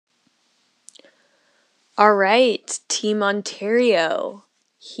All right, Team Ontario,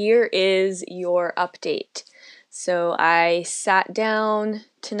 here is your update. So I sat down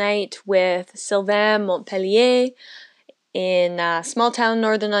tonight with Sylvain Montpellier in small town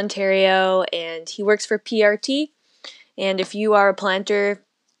Northern Ontario, and he works for PRT. And if you are a planter,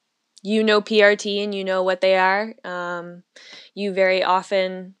 you know PRT and you know what they are. You very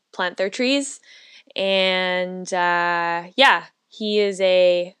often plant their trees. And he is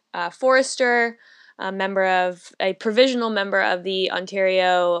a forester, a provisional member of the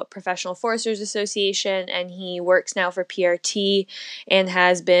Ontario Professional Foresters Association, and he works now for PRT and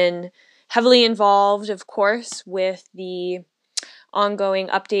has been heavily involved, of course, with the ongoing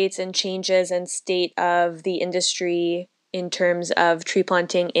updates and changes and state of the industry in terms of tree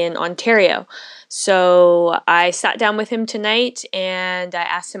planting in Ontario. So I sat down with him tonight and I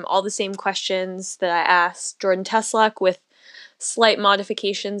asked him all the same questions that I asked Jordan Tesluk, with slight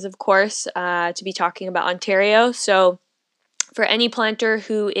modifications, of course, to be talking about Ontario. So for any planter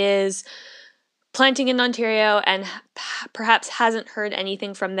who is planting in Ontario and perhaps hasn't heard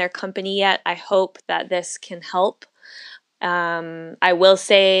anything from their company yet, I hope that this can help. I will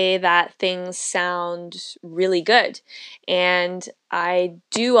say that things sound really good. And I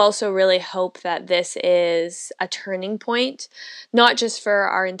do also really hope that this is a turning point, not just for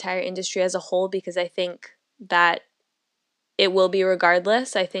our entire industry as a whole, because I think that it will be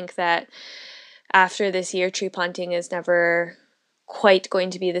regardless. I think that after this year, tree planting is never quite going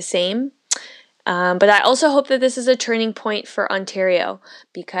to be the same. But I also hope that this is a turning point for Ontario,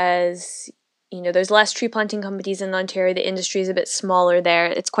 because there's less tree planting companies in Ontario. The industry is a bit smaller there.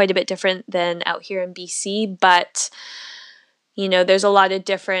 It's quite a bit different than out here in BC, but there's a lot of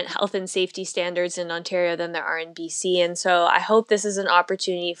different health and safety standards in Ontario than there are in BC. And so I hope this is an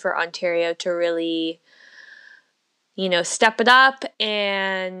opportunity for Ontario to really, step it up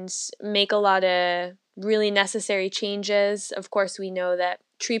and make a lot of really necessary changes. Of course, we know that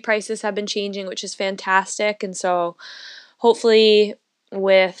tree prices have been changing, which is fantastic. And so hopefully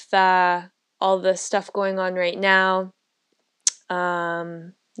with all the stuff going on right now,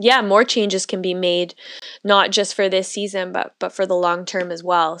 more changes can be made, not just for this season, but for the long term as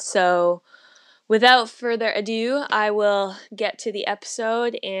well. So without further ado, I will get to the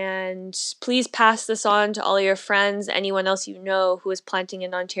episode, and please pass this on to all your friends, anyone else you know who is planting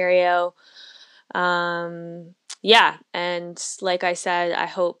in Ontario. And like I said, I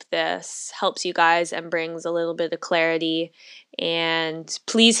hope this helps you guys and brings a little bit of clarity. And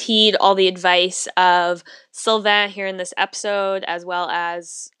please heed all the advice of Sylvain here in this episode, as well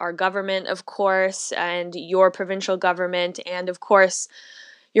as our government, of course, and your provincial government, and of course,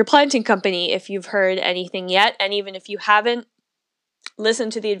 your planting company if you've heard anything yet. And even if you haven't, listen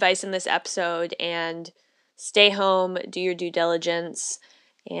to the advice in this episode and stay home, do your due diligence.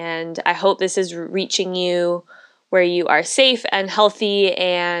 And I hope this is reaching you where you are safe and healthy,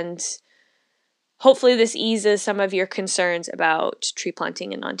 and hopefully this eases some of your concerns about tree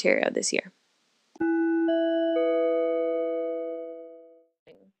planting in Ontario this year.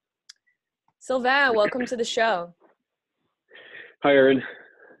 Sylvain, welcome to the show. Hi, Erin.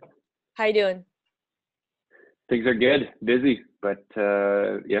 How you doing? Things are good. Busy, but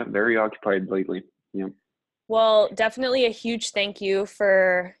very occupied lately. Yeah. Well, definitely a huge thank you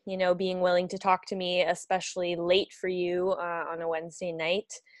for, being willing to talk to me, especially late for you on a Wednesday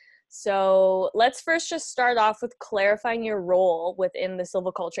night. So let's first just start off with clarifying your role within the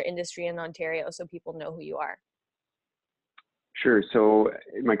silviculture industry in Ontario so people know who you are. Sure. So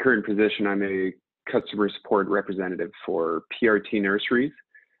in my current position, I'm a customer support representative for PRT nurseries.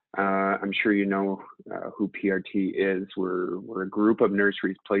 I'm sure you know who PRT is. We're a group of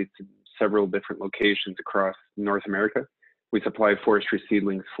nurseries placed in several different locations across North America. We supply forestry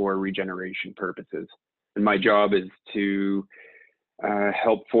seedlings for regeneration purposes. And my job is to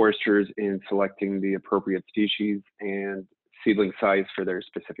help foresters in selecting the appropriate species and seedling size for their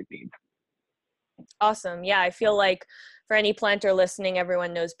specific needs. Awesome. Yeah, I feel like for any planter listening,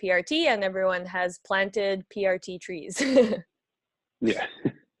 everyone knows PRT and everyone has planted PRT trees. Yeah.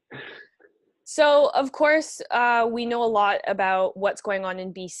 So, of course, we know a lot about what's going on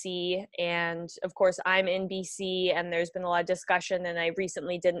in BC, and of course, I'm in BC, and there's been a lot of discussion, and I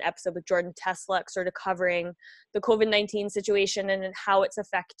recently did an episode with Jordan Tesluk sort of covering the COVID-19 situation and how it's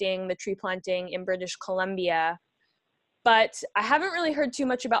affecting the tree planting in British Columbia. But I haven't really heard too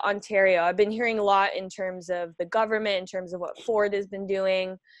much about Ontario. I've been hearing a lot in terms of the government, in terms of what Ford has been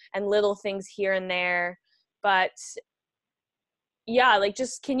doing, and little things here and there. But yeah,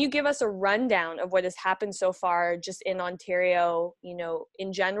 just can you give us a rundown of what has happened so far just in Ontario,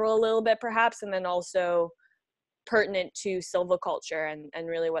 in general a little bit perhaps, and then also pertinent to silviculture and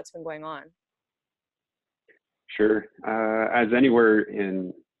really what's been going on? Sure. As anywhere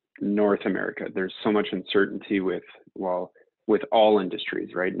in North America, there's so much uncertainty with, well, with all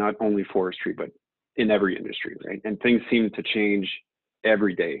industries, right? Not only forestry, but in every industry, right? And things seem to change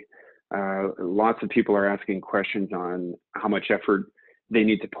every day. Lots of people are asking questions on how much effort they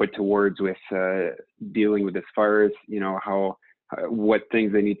need to put towards with dealing with this virus, how, what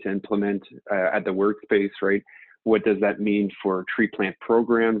things they need to implement at the workspace, right? What does that mean for tree plant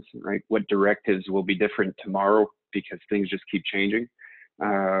programs, right? What directives will be different tomorrow because things just keep changing?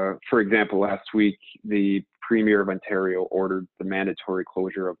 For example, last week, the Premier of Ontario ordered the mandatory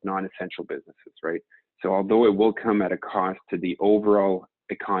closure of non-essential businesses, right? So although it will come at a cost to the overall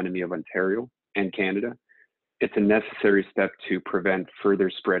economy of Ontario and Canada, it's a necessary step to prevent further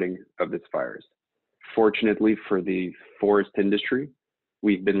spreading of this virus. Fortunately for the forest industry,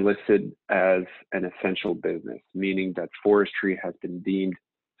 we've been listed as an essential business, meaning that forestry has been deemed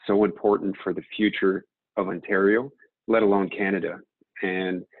so important for the future of Ontario, let alone Canada,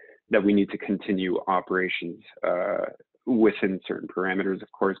 and that we need to continue operations within certain parameters,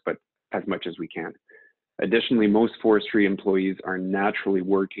 of course, but as much as we can. Additionally, most forestry employees are naturally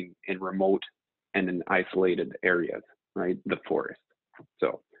working in remote and in isolated areas, right? The forest.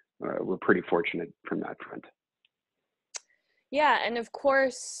 So we're pretty fortunate from that front. Yeah, and of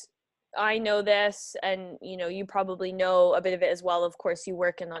course, I know this, and you probably know a bit of it as well. Of course, you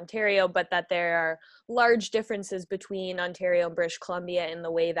work in Ontario, but that there are large differences between Ontario and British Columbia in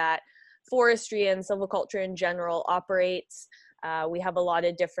the way that forestry and silviculture in general operates. We have a lot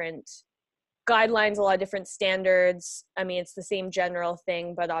of different guidelines, a lot of different standards. I mean, it's the same general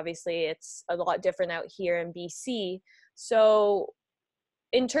thing, but obviously it's a lot different out here in BC. So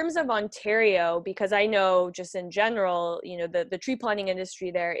in terms of Ontario, because I know just in general, the tree planting industry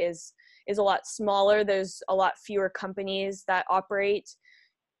there is a lot smaller. There's a lot fewer companies that operate.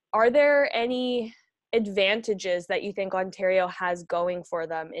 Are there any advantages that you think Ontario has going for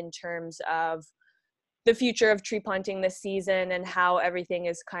them in terms of the future of tree planting this season and how everything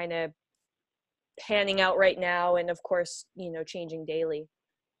is kind of panning out right now, and of course, changing daily?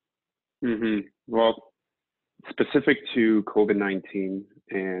 Well, specific to COVID-19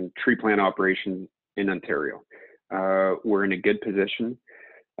 and tree plant operations in Ontario, we're in a good position.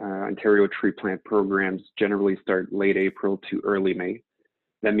 Ontario tree plant programs generally start late April to early May.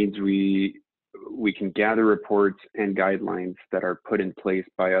 That means we can gather reports and guidelines that are put in place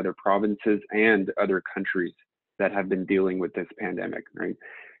by other provinces and other countries that have been dealing with this pandemic, right?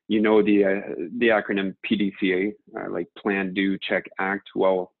 The acronym PDCA, like Plan, Do, Check, Act.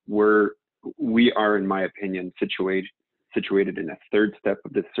 Well, we are, in my opinion, situated in a third step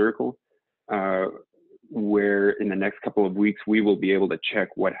of this circle, where in the next couple of weeks, we will be able to check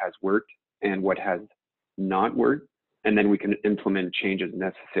what has worked and what has not worked, and then we can implement changes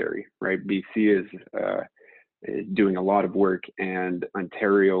necessary, right? BC is doing a lot of work, and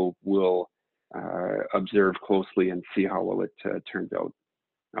Ontario will observe closely and see how well it turns out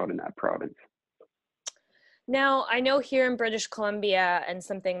in that province. Now, I know here in British Columbia, and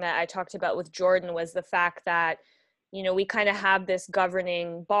something that I talked about with Jordan was the fact that, we kind of have this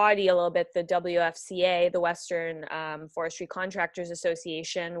governing body a little bit, the WFCA, the Western Forestry Contractors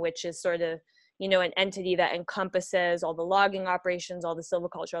Association, which is sort of, an entity that encompasses all the logging operations, all the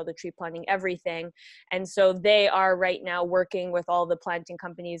silviculture, all the tree planting, everything. And so they are right now working with all the planting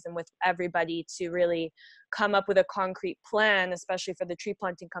companies and with everybody to really come up with a concrete plan, especially for the tree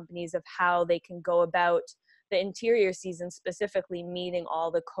planting companies, of how they can go about the interior season, specifically meeting all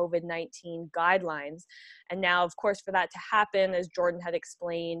the COVID-19 guidelines. And now, of course, for that to happen, as Jordan had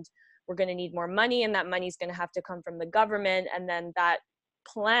explained, we're going to need more money, and that money is going to have to come from the government. And then that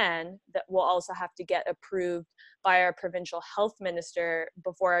plan that will also have to get approved by our provincial health minister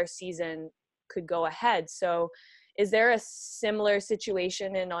before our season could go ahead. So is there a similar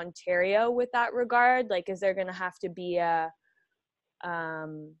situation in Ontario with that regard? Like, is there going to have to be a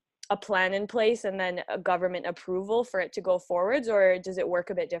plan in place and then a government approval for it to go forwards, or does it work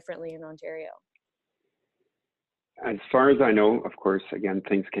a bit differently in Ontario? As far as I know, of course, again,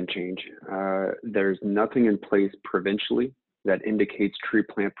 things can change. There's nothing in place provincially that indicates tree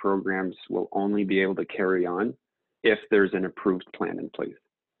plant programs will only be able to carry on if there's an approved plan in place.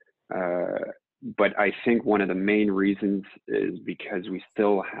 But I think one of the main reasons is because we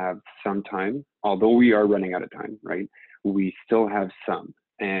still have some time, although we are running out of time, right? We still have some,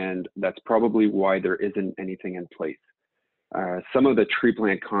 and that's probably why there isn't anything in place. Some of the tree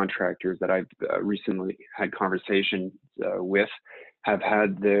plant contractors that I've recently had conversations with have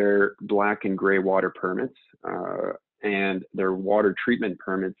had their black and gray water permits and their water treatment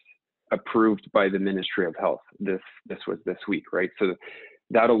permits approved by the Ministry of Health. This was this week, right? So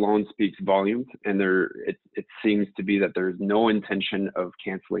that alone speaks volumes, and it seems to be that there's no intention of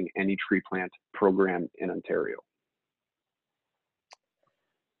canceling any tree plant program in Ontario.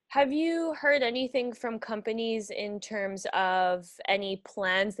 Have you heard anything from companies in terms of any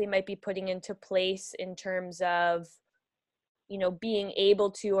plans they might be putting into place in terms of, you know, being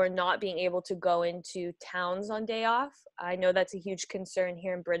able to or not being able to go into towns on day off? I know that's a huge concern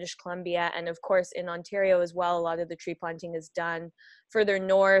here in British Columbia, and of course in Ontario as well. A lot of the tree planting is done further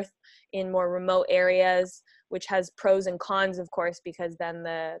north in more remote areas, which has pros and cons, of course, because then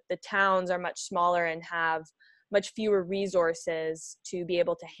the towns are much smaller and have much fewer resources to be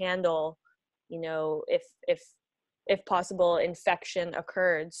able to handle, you know, if possible infection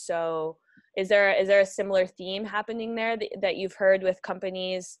occurred. So is there a similar theme happening there that you've heard with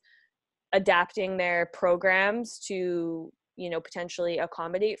companies adapting their programs to, you know, potentially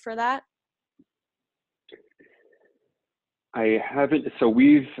accommodate for that? I haven't. So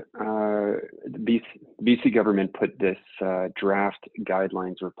the BC government put this draft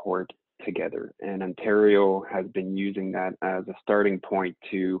guidelines report together, and Ontario has been using that as a starting point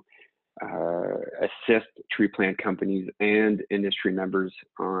to assist tree plant companies and industry members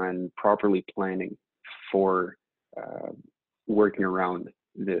on properly planning for working around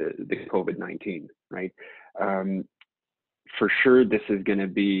the COVID-19, right? For sure, this is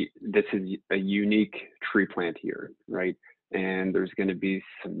a unique tree plant year, right? And there's going to be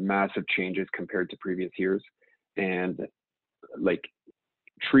some massive changes compared to previous years. And like,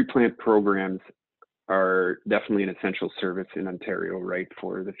 tree plant programs are definitely an essential service in Ontario, right,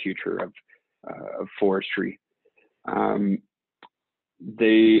 for the future of forestry. There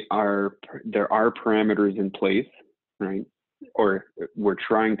are parameters in place, right, or we're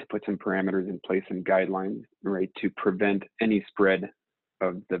trying to put some parameters in place and guidelines, right, to prevent any spread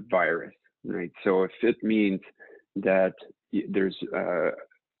of the virus, right? So if it means that there's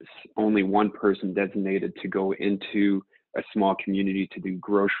only one person designated to go into a small community to do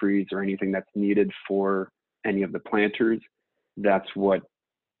groceries or anything that's needed for any of the planters, that's what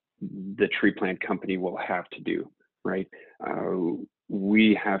the tree plant company will have to do, right?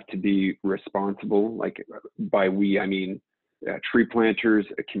 We have to be responsible, like by we, I mean tree planters,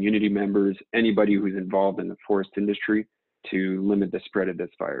 community members, anybody who's involved in the forest industry, to limit the spread of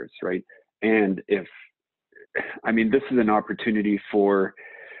this virus, right? And this is an opportunity for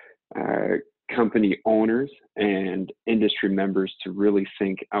company owners and industry members to really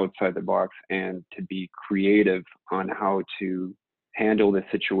think outside the box and to be creative on how to handle the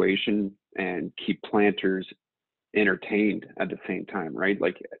situation and keep planters entertained at the same time, right?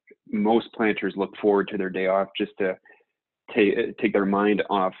 Like, most planters look forward to their day off just to take their mind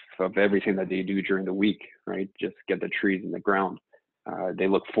off of everything that they do during the week, right? Just get the trees in the ground. They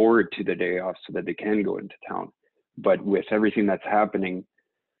look forward to the day off so that they can go into town. But with everything that's happening,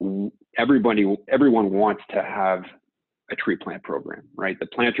 everyone wants to have a tree plant program, right? The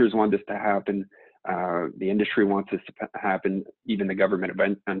planters want this to happen. The industry wants this to happen. Even the government of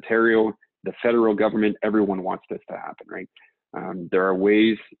Ontario, the federal government, everyone wants this to happen, right? There are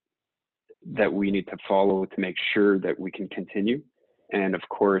ways that we need to follow to make sure that we can continue. And of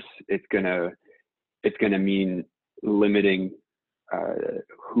course, it's gonna mean limiting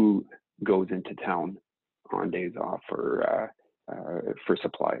who goes into town on days off or for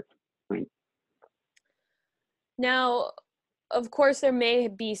supplies, right? Now, of course, there may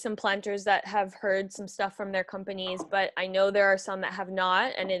be some planters that have heard some stuff from their companies, but I know there are some that have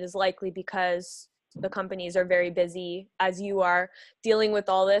not, and it is likely because the companies are very busy, as you are, dealing with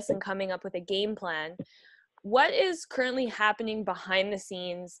all this and coming up with a game plan. What is currently happening behind the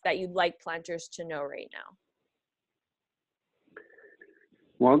scenes that you'd like planters to know right now?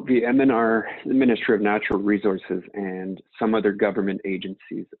 Well, the MNR, the Ministry of Natural Resources, and some other government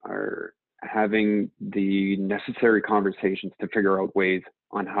agencies are having the necessary conversations to figure out ways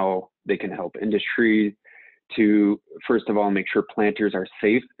on how they can help industry to, first of all, make sure planters are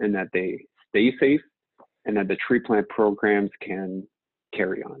safe and that they stay safe, and that the tree plant programs can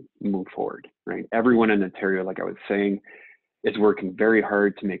carry on, move forward, right? Everyone in Ontario, like I was saying, is working very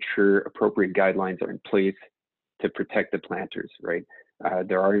hard to make sure appropriate guidelines are in place to protect the planters, right?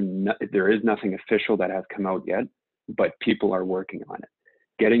 There is nothing official that has come out yet, but people are working on it.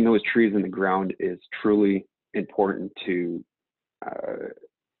 Getting those trees in the ground is truly important to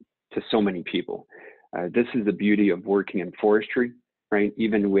so many people. This is the beauty of working in forestry, right?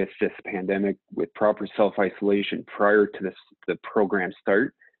 Even with this pandemic, with proper self-isolation prior to the program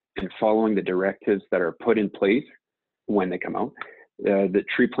start, and following the directives that are put in place when they come out, the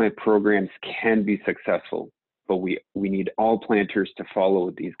tree plant programs can be successful, but we need all planters to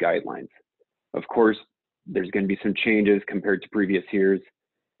follow these guidelines. Of course, there's going to be some changes compared to previous years.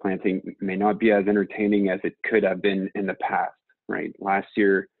 Planting may not be as entertaining as it could have been in the past, right? Last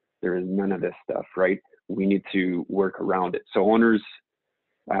year, there was none of this stuff, right? We need to work around it. So owners,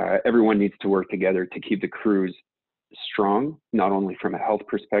 everyone needs to work together to keep the crews strong, not only from a health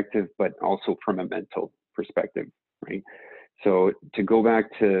perspective, but also from a mental perspective, right? So to go back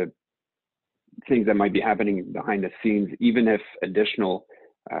to things that might be happening behind the scenes, even if additional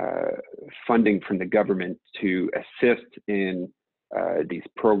funding from the government to assist in these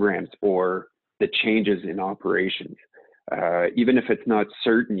programs or the changes in operations, even if it's not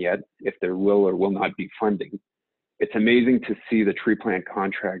certain yet if there will or will not be funding, it's amazing to see the tree plant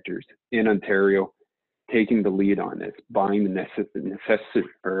contractors in Ontario taking the lead on this, buying the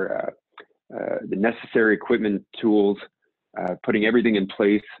necessary equipment, tools, putting everything in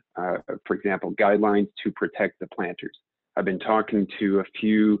place, for example, guidelines to protect the planters. I've been talking to a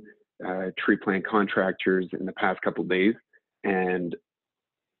few tree plant contractors in the past couple of days, and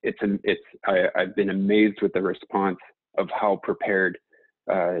I've been amazed with the response of how prepared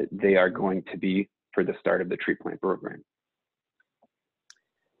they are going to be for the start of the tree plant program.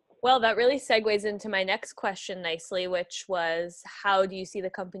 Well, that really segues into my next question nicely, which was, how do you see the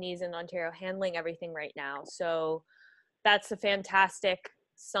companies in Ontario handling everything right now? So that's a fantastic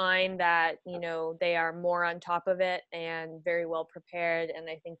sign that, you know, they are more on top of it and very well prepared. And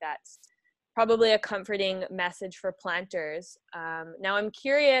I think that's probably a comforting message for planters. Now I'm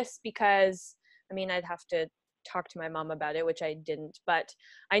curious because, I mean, I'd have to talk to my mom about it, which I didn't, but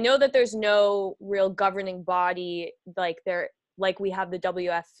I know that there's no real governing body like we have the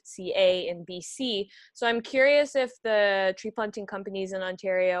WFCA in BC. So I'm curious if the tree planting companies in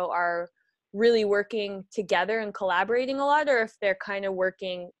Ontario are really working together and collaborating a lot, or if they're kind of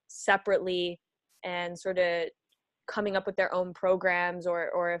working separately and sort of coming up with their own programs,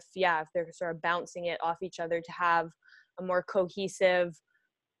 or if they're sort of bouncing it off each other to have a more cohesive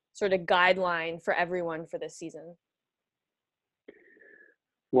sort of guideline for everyone for this season.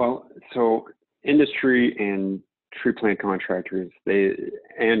 Well, so industry and tree plant contractors,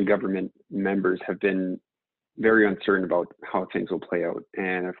 and government members have been very uncertain about how things will play out.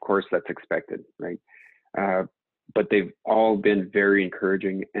 And of course, that's expected, right? But they've all been very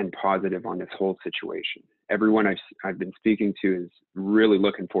encouraging and positive on this whole situation. Everyone I've been speaking to is really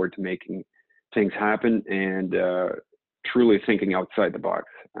looking forward to making things happen and truly thinking outside the box.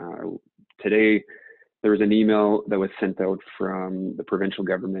 Today, there was an email that was sent out from the provincial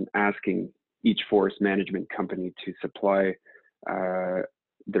government asking each forest management company to supply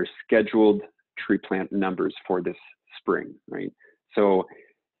their scheduled tree plant numbers for this spring, right? So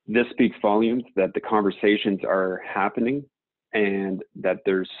this speaks volumes that the conversations are happening and that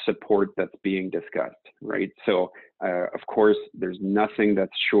there's support that's being discussed, right? So of course, there's nothing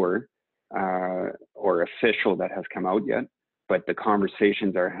that's sure or official that has come out yet, but the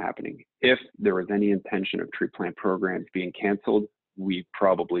conversations are happening. If there was any intention of tree plant programs being canceled, we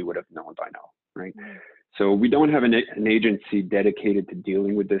probably would have known by now, right? So we don't have an agency dedicated to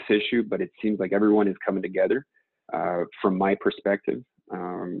dealing with this issue, but it seems like everyone is coming together. From my perspective,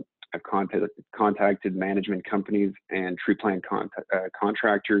 I've contacted management companies and tree plant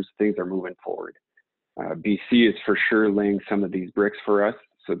contractors. Things are moving forward. BC is for sure laying some of these bricks for us,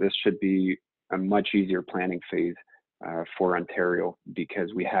 so this should be a much easier planning phase for Ontario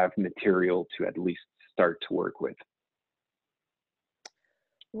because we have material to at least start to work with.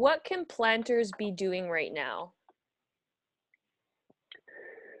 What can planters be doing right now?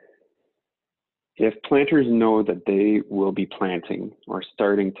 If planters know that they will be planting or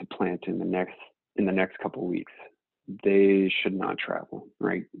starting to plant in the next couple of weeks, they should not travel,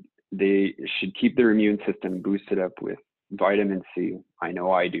 right? They should keep their immune system boosted up with vitamin C. I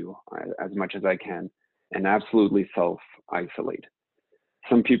know I do, as much as I can, and absolutely self-isolate.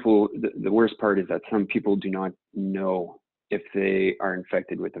 Some people, the worst part is that some people do not know if they are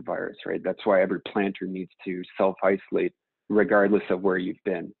infected with the virus, right? That's why every planter needs to self-isolate regardless of where you've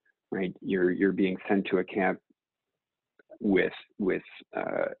been, right? You're being sent to a camp with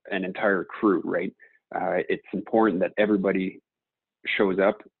an entire crew, right? It's important that everybody shows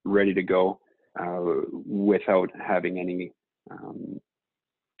up ready to go without having any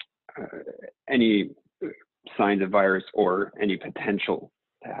signs of virus or any potential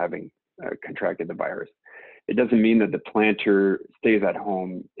to having contracted the virus. It doesn't mean that the planter stays at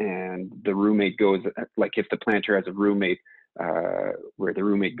home and the roommate goes, like if the planter has a roommate where the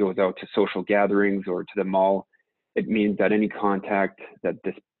roommate goes out to social gatherings or to the mall, it means that any contact that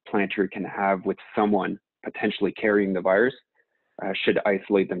this planter can have with someone potentially carrying the virus should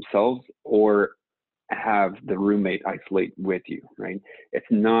isolate themselves or have the roommate isolate with you, right? It's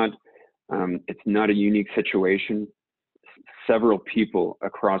not a unique situation. several people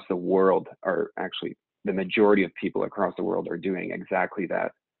across the world are actually, the majority of people across the world are doing exactly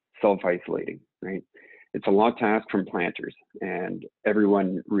that, self-isolating, right? It's a lot to ask from planters, and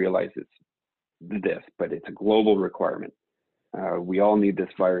everyone realizes this, but it's a global requirement. We all need this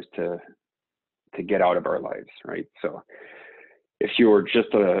virus to get out of our lives, right? So if you're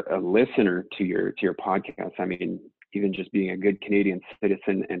just a listener to your podcast, I mean, even just being a good Canadian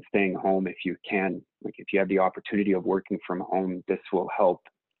citizen and staying home if you can, like if you have the opportunity of working from home, this will help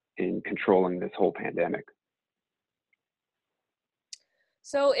in controlling this whole pandemic.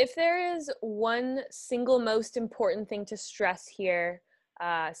 So if there is one single most important thing to stress here,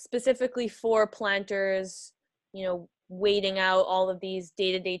 specifically for planters, you know, waiting out all of these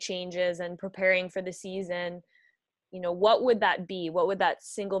day-to-day changes and preparing for the season, you know, what would that be? What would that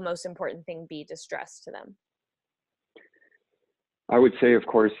single most important thing be to stress to them? I would say, of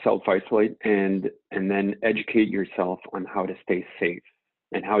course, self-isolate and then educate yourself on how to stay safe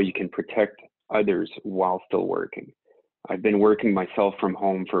and how you can protect others while still working. I've been working myself from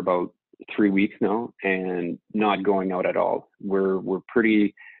home for about 3 weeks now and not going out at all. We're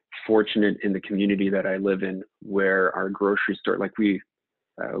pretty fortunate in the community that I live in, where our grocery store, like we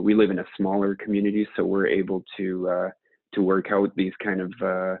live in a smaller community, so we're able to work out these kind of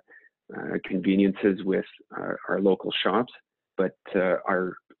conveniences with our local shops. But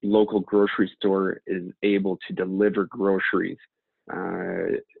our local grocery store is able to deliver groceries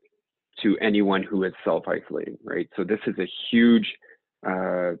to anyone who is self-isolating, right? So this is a huge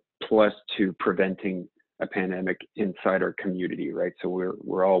plus to preventing a pandemic inside our community, right? So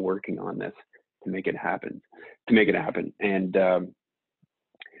we're all working on this to make it happen, And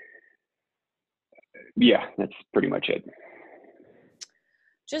yeah, that's pretty much it.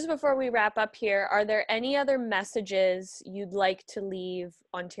 Just before we wrap up here, are there any other messages you'd like to leave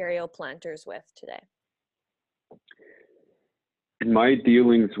Ontario planters with today? In my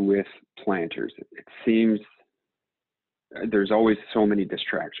dealings with planters, it seems there's always so many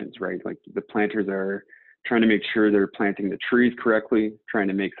distractions, right? Like the planters are trying to make sure they're planting the trees correctly, trying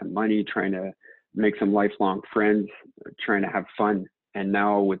to make some money, trying to make some lifelong friends, trying to have fun. And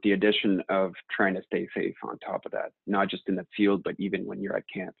now with the addition of trying to stay safe on top of that, not just in the field, but even when you're at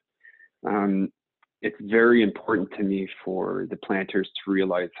camp. It's very important to me for the planters to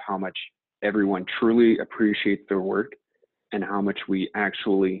realize how much everyone truly appreciates their work and how much we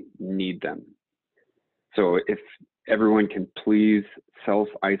actually need them. So if everyone can please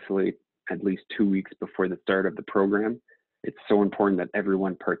self-isolate at least 2 weeks before the start of the program, it's so important that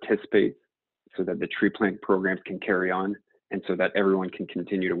everyone participates so that the tree planting programs can carry on and so that everyone can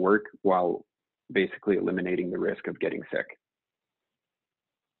continue to work while basically eliminating the risk of getting sick.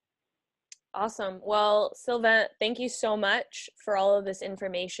 Awesome. Well, Sylvain, thank you so much for all of this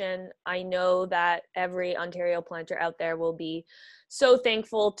information. I know that every Ontario planter out there will be so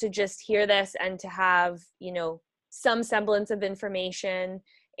thankful to just hear this and to have, you know, some semblance of information.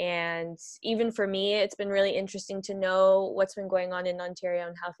 And even for me, it's been really interesting to know what's been going on in Ontario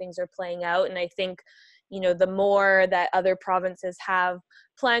and how things are playing out. And I think, you know, the more that other provinces have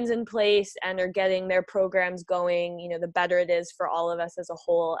plans in place and are getting their programs going, you know, the better it is for all of us as a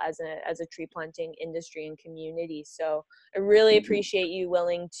whole, as a tree planting industry and community. So I really appreciate you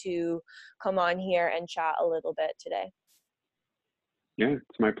willing to come on here and chat a little bit today. Yeah,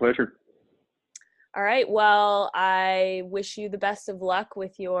 it's my pleasure. All right. Well, I wish you the best of luck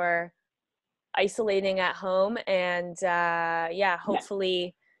with your isolating at home. And yeah,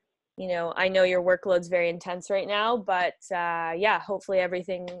 hopefully, you know, I know your workload's very intense right now, but yeah, hopefully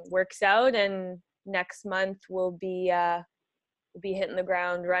everything works out and next month we'll be hitting the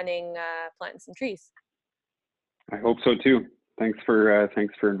ground running, planting some trees. I hope so too. Thanks for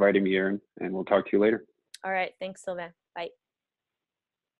inviting me, Erin, and we'll talk to you later. All right. Thanks, Sylvain.